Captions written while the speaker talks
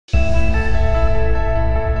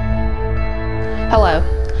Hello,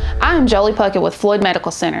 I am Jolie Puckett with Floyd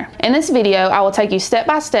Medical Center. In this video, I will take you step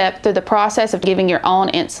by step through the process of giving your own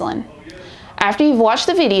insulin. After you've watched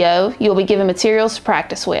the video, you'll be given materials to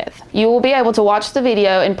practice with. You will be able to watch the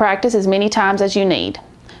video and practice as many times as you need.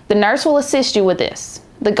 The nurse will assist you with this.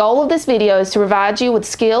 The goal of this video is to provide you with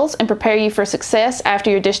skills and prepare you for success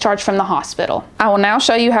after your discharge from the hospital. I will now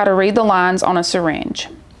show you how to read the lines on a syringe.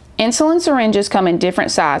 Insulin syringes come in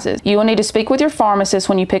different sizes. You will need to speak with your pharmacist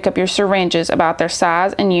when you pick up your syringes about their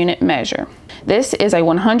size and unit measure. This is a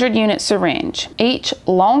 100 unit syringe. Each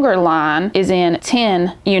longer line is in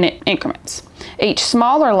 10 unit increments. Each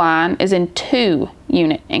smaller line is in 2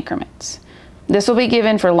 unit increments. This will be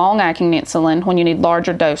given for long-acting insulin when you need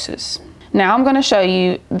larger doses. Now I'm going to show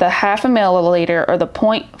you the 0.5 milliliter or the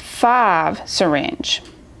 0.5 syringe.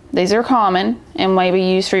 These are common and may be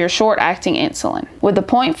used for your short-acting insulin. With the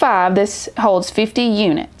 0.5, this holds 50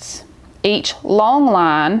 units. Each long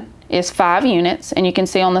line is 5 units, and you can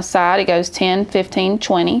see on the side it goes 10, 15,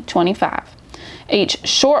 20, 25. Each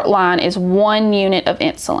short line is 1 unit of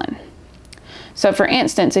insulin. So for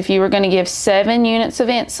instance, if you were going to give 7 units of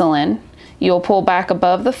insulin, you'll pull back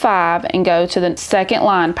above the 5 and go to the second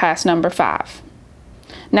line past number 5.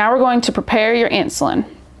 Now we're going to prepare your insulin.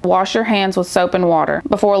 Wash your hands with soap and water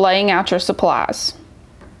before laying out your supplies.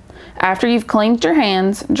 After you've cleaned your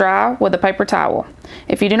hands, dry with a paper towel.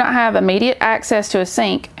 If you do not have immediate access to a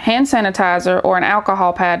sink, hand sanitizer or an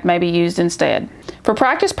alcohol pad may be used instead. For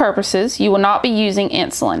practice purposes, you will not be using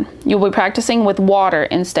insulin. You will be practicing with water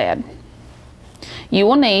instead. You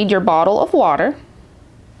will need your bottle of water,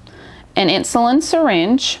 an insulin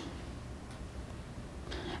syringe,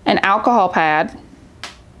 an alcohol pad,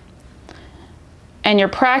 and your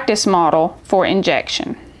practice model for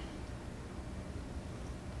injection.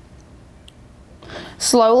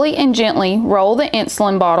 Slowly and gently roll the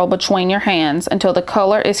insulin bottle between your hands until the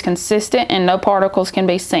color is consistent and no particles can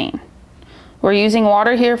be seen. We're using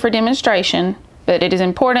water here for demonstration, but it is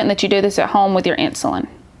important that you do this at home with your insulin.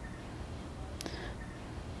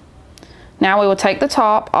 Now we will take the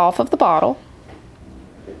top off of the bottle.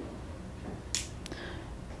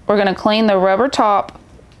 We're going to clean the rubber top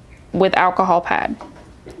with alcohol pad.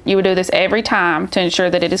 You would do this every time to ensure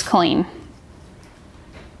that it is clean.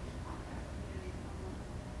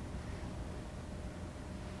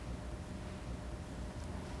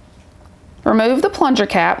 Remove the plunger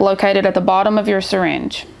cap located at the bottom of your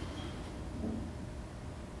syringe.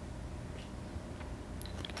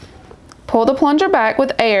 Pull the plunger back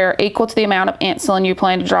with air equal to the amount of insulin you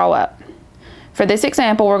plan to draw up. For this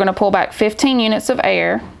example, we're going to pull back 15 units of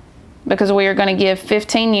air because we are going to give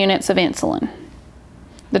 15 units of insulin.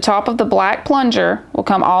 The top of the black plunger will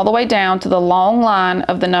come all the way down to the long line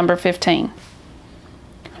of the number 15.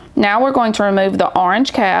 Now we're going to remove the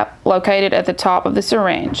orange cap located at the top of the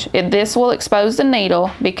syringe. This will expose the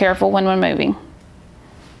needle. Be careful when removing.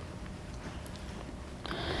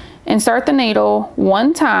 Insert the needle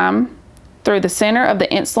one time through the center of the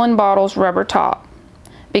insulin bottle's rubber top.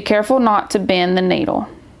 Be careful not to bend the needle.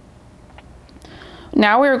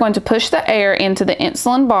 Now we are going to push the air into the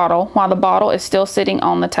insulin bottle while the bottle is still sitting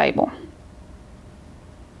on the table.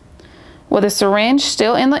 With the syringe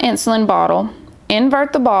still in the insulin bottle,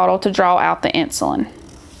 invert the bottle to draw out the insulin.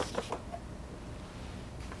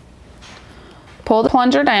 Pull the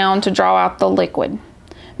plunger down to draw out the liquid.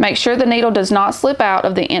 Make sure the needle does not slip out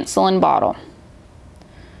of the insulin bottle.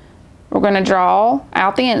 We're going to draw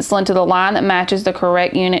out the insulin to the line that matches the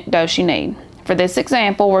correct unit dose you need. For this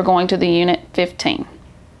example, we're going to the unit 15.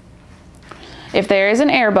 If there is an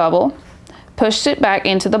air bubble, push it back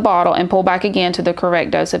into the bottle and pull back again to the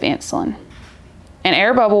correct dose of insulin. An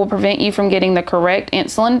air bubble will prevent you from getting the correct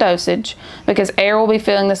insulin dosage because air will be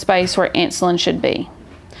filling the space where insulin should be.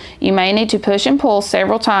 You may need to push and pull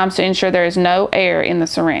several times to ensure there is no air in the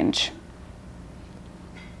syringe.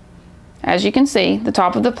 As you can see, the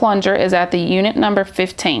top of the plunger is at the unit number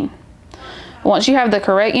 15. Once you have the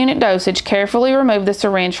correct unit dosage, carefully remove the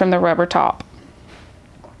syringe from the rubber top.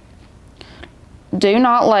 Do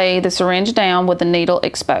not lay the syringe down with the needle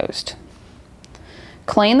exposed.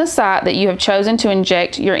 Clean the site that you have chosen to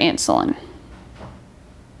inject your insulin.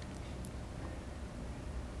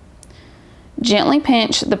 Gently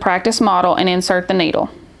pinch the practice model and insert the needle.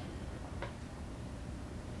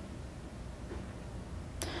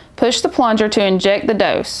 Push the plunger to inject the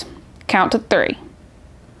dose. Count to 3.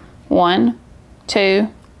 1, 2,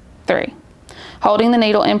 3. Holding the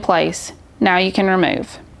needle in place, now you can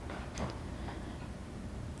remove.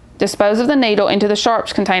 Dispose of the needle into the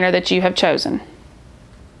sharps container that you have chosen.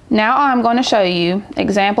 Now I'm going to show you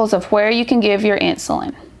examples of where you can give your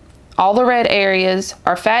insulin. All the red areas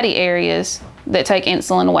are fatty areas that take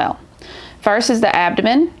insulin well. First is the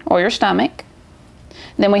abdomen or your stomach.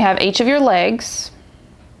 Then we have each of your legs.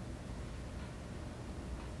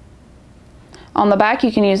 On the back,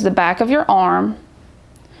 you can use the back of your arm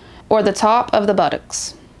or the top of the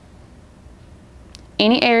buttocks.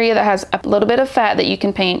 Any area that has a little bit of fat that you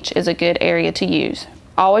can pinch is a good area to use.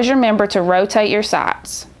 Always remember to rotate your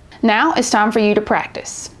sides. Now it's time for you to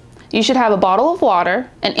practice. You should have a bottle of water,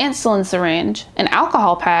 an insulin syringe, an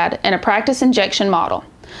alcohol pad, and a practice injection model.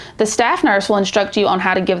 The staff nurse will instruct you on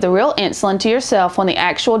how to give the real insulin to yourself when the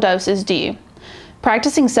actual dose is due.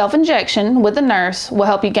 Practicing self-injection with the nurse will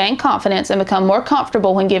help you gain confidence and become more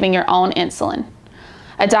comfortable when giving your own insulin.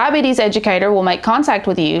 A diabetes educator will make contact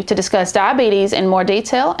with you to discuss diabetes in more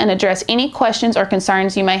detail and address any questions or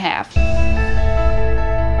concerns you may have.